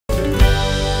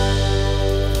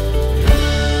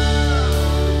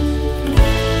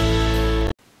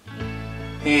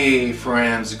Hey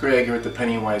friends, Greg here at the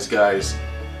Pennywise Guys.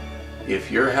 If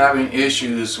you're having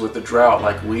issues with the drought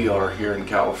like we are here in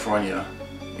California,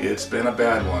 it's been a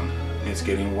bad one. It's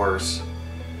getting worse.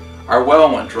 Our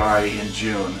well went dry in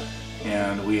June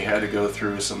and we had to go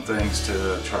through some things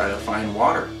to try to find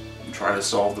water and try to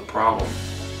solve the problem.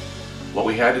 What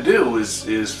we had to do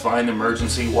is find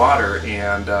emergency water,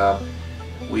 and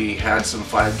we had some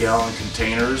 5-gallon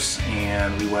containers,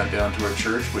 and we went down to our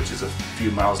church, which is a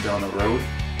few miles down the road,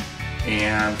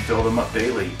 and filled them up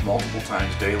daily, multiple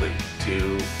times daily,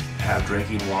 to have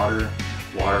drinking water,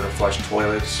 water to flush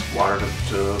toilets, water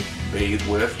to bathe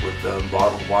with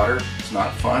bottled water. It's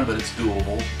not fun, but it's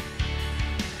doable.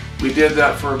 We did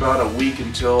that for about a week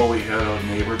until we had a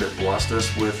neighbor that blessed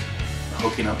us with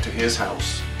hooking up to his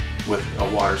house with a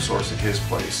water source at his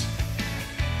place.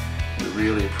 We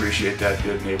really appreciate that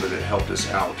good neighbor that helped us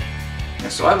out.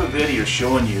 And so I have a video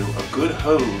showing you a good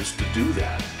hose to do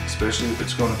that, especially if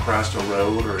it's going across a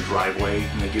road or a driveway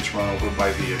and it gets run over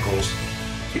by vehicles.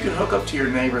 You can hook up to your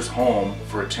neighbor's home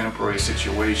for a temporary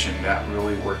situation. That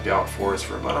really worked out for us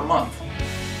for about a month.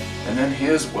 And then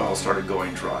his well started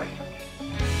going dry.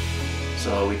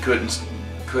 So we couldn't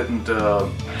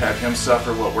have him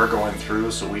suffer what we're going through,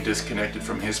 so we disconnected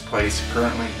from his place.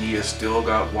 Currently he has still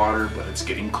got water, but it's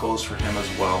getting close for him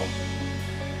as well.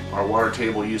 Our water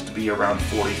table used to be around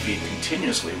 40 feet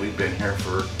continuously. We've been here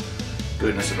for,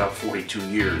 goodness, about 42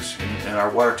 years, and our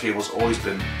water table's always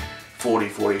been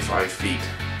 40-45 feet.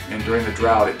 And during the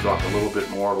drought it dropped a little bit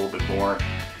more,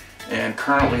 and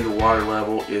currently the water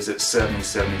level is at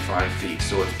 70-75 feet,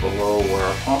 so it's below where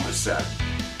our pump is set.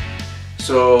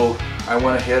 So I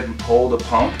went ahead and pulled a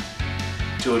pump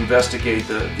to investigate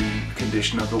the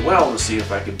condition of the well to see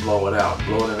if I could blow it out.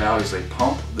 Blowing it out is they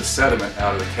pump the sediment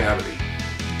out of the cavity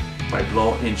by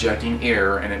injecting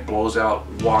air, and it blows out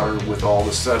water with all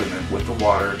the sediment with the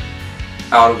water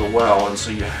out of the well, and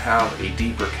so you have a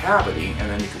deeper cavity, and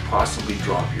then you could possibly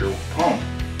drop your pump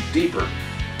deeper.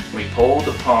 When we pulled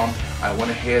the pump, I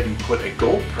went ahead and put a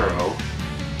GoPro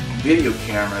video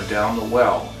camera down the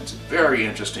well. It's a very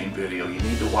interesting video. You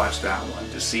need to watch that one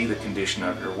to see the condition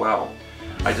of your well.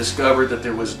 I discovered that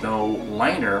there was no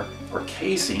liner or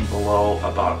casing below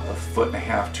about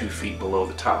 1.5 to 2 feet below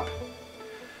the top.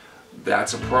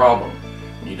 That's a problem.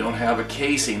 When you don't have a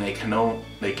casing, they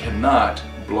cannot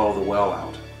blow the well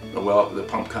out. The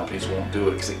pump companies won't do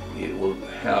it because it will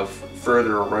have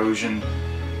further erosion.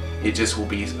 It just will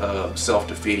be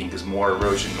self-defeating because more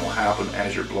erosion will happen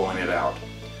as you're blowing it out.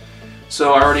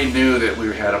 So I already knew that we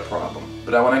had a problem.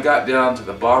 But when I got down to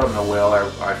the bottom of the well,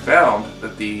 I found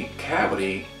that the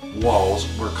cavity walls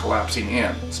were collapsing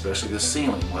in, especially the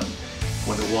ceiling.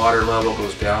 When the water level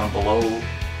goes down below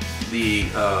the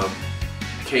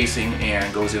casing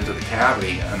and goes into the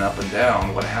cavity and up and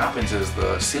down, what happens is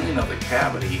the ceiling of the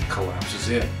cavity collapses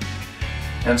in.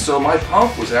 And so my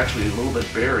pump was actually a little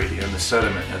bit buried in the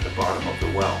sediment at the bottom of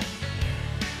the well.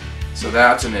 So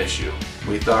that's an issue.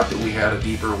 We thought that we had a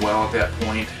deeper well at that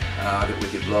point, that we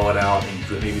could blow it out and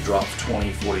could maybe drop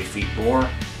 20-40 feet more.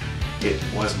 It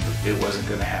wasn't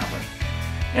going to happen.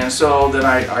 And so then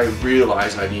I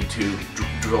realized I need to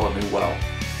drill a new well.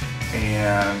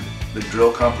 And the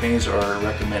drill companies are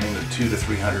recommending the 200 to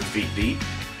 300 feet deep.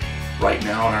 Right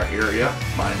now in our area,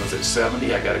 mine was at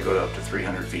 70. I got to go up to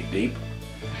 300 feet deep.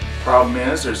 Problem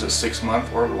is, there's a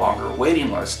 6-month or longer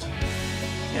waiting list.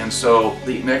 And so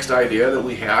the next idea that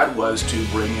we had was to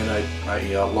bring in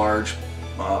a large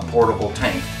portable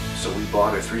tank. So we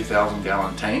bought a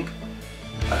 3,000-gallon tank.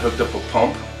 I hooked up a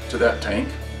pump to that tank,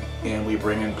 and we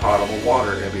bring in potable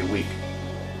water every week.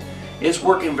 It's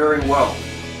working very well.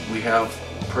 We have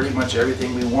pretty much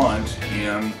everything we want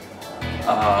in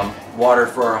water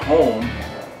for our home,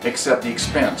 except the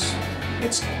expense.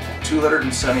 It's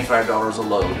 $275 a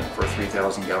load for a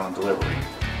 3,000-gallon delivery.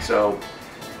 So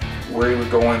we were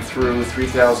going through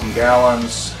 3,000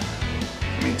 gallons.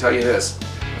 Let me tell you this,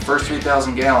 the first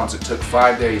 3,000 gallons, it took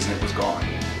 5 days and it was gone.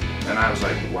 And I was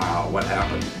like, wow, what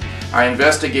happened? I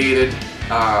investigated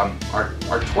our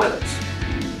toilets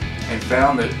and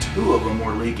found that 2 of them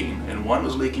were leaking, and one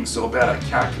was leaking so bad I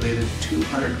calculated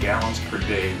 200 gallons per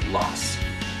day loss.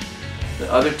 The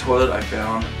other toilet I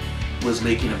found was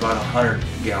leaking about 100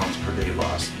 gallons per day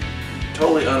loss.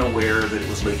 Totally unaware that it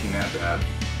was leaking that bad.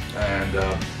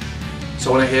 And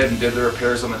so I went ahead and did the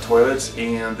repairs on the toilets,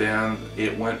 and then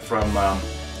it went from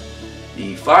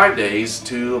the 5 days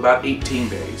to about 18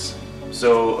 days.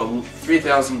 So a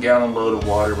 3,000-gallon load of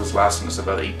water was lasting us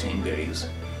about 18 days.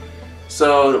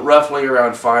 So roughly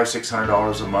around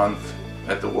 $500–600 a month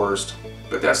at the worst,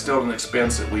 but that's still an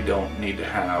expense that we don't need to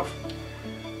have.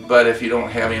 But if you don't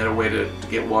have any other way to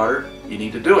get water, you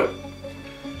need to do it.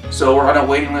 So we're on a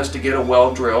waiting list to get a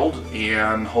well drilled,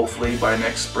 and hopefully by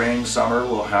next spring, summer,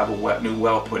 we'll have a new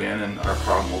well put in and our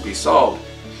problem will be solved.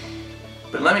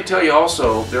 But let me tell you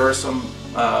also, there are some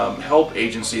help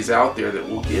agencies out there that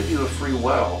will give you a free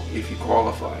well if you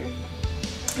qualify.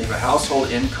 If a household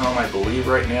income, I believe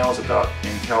right now, is about,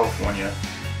 in California,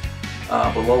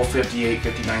 below $58,000,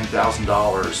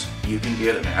 $59,000, you can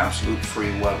get an absolute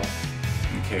free well.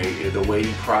 Okay, the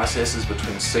waiting process is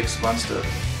between 6 months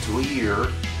to a year,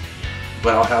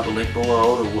 but I'll have a link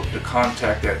below to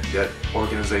contact that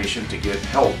organization to get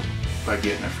help by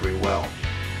getting a free well.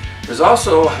 There's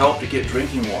also help to get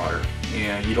drinking water,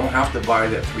 and you don't have to buy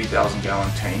that 3,000 gallon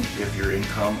tank if your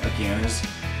income, again,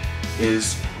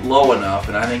 is low enough,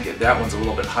 and I think that one's a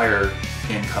little bit higher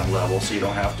income level, so you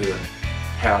don't have to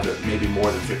have it maybe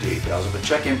more than 58,000, but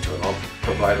check into it. I'll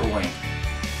provide a link.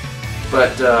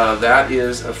 But that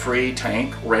is a free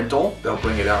tank rental. They'll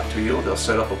bring it out to you. They'll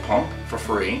set up a pump for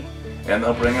free, and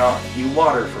they'll bring out you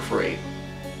water for free.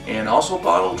 And also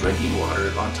bottled drinking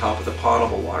water on top of the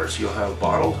potable water. So you'll have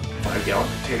bottled 5-gallon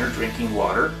container drinking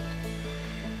water.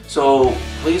 So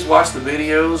please watch the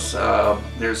videos.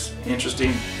 There's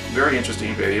very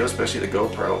interesting videos, especially the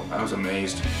GoPro. I was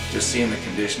amazed just seeing the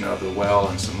condition of the well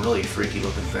and some really freaky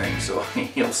looking things. So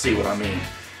you'll see what I mean.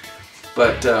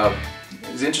 But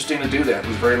it was interesting to do that. It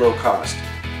was very low cost.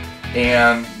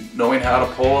 And knowing how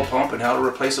to pull a pump and how to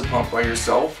replace a pump by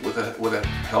yourself with the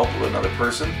help of another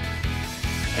person.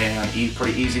 And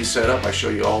pretty easy setup. I show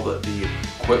you all the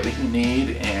equipment you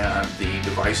need and the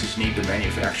devices you need to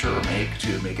manufacture or make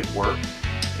to make it work.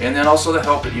 And then also the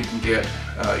help that you can get.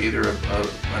 Either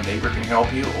a neighbor can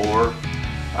help you, or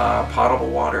potable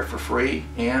water for free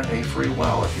and a free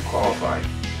well if you qualify.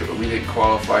 But we didn't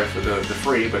qualify for the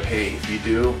free, but hey, if you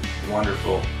do,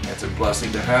 wonderful. It's a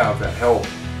blessing to have that help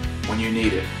when you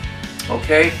need it.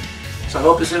 Okay, so I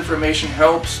hope this information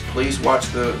helps. Please watch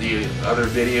the other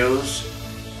videos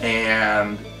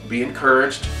and be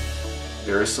encouraged.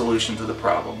 There is a solution to the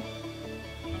problem.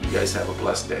 You guys have a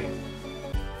blessed day.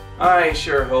 I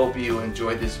sure hope you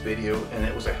enjoyed this video and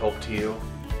it was a help to you.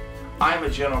 I'm a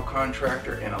general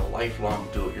contractor and a lifelong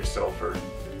do-it-yourselfer,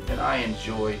 and I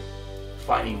enjoy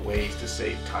finding ways to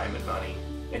save time and money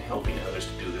and helping others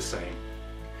to do the same.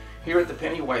 Here at the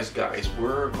Pennywise Guys,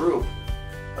 we're a group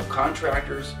of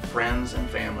contractors, friends, and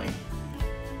family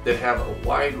that have a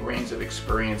wide range of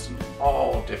experience in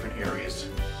all different areas.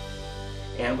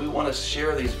 And we want to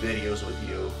share these videos with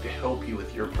you to help you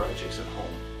with your projects at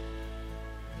home.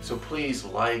 So please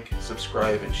like,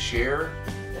 subscribe, and share,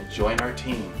 and join our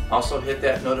team. Also hit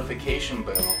that notification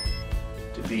bell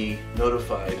to be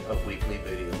notified of weekly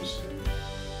videos.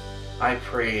 I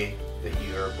pray that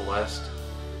you are blessed,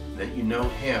 that you know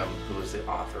Him who is the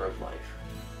author of life.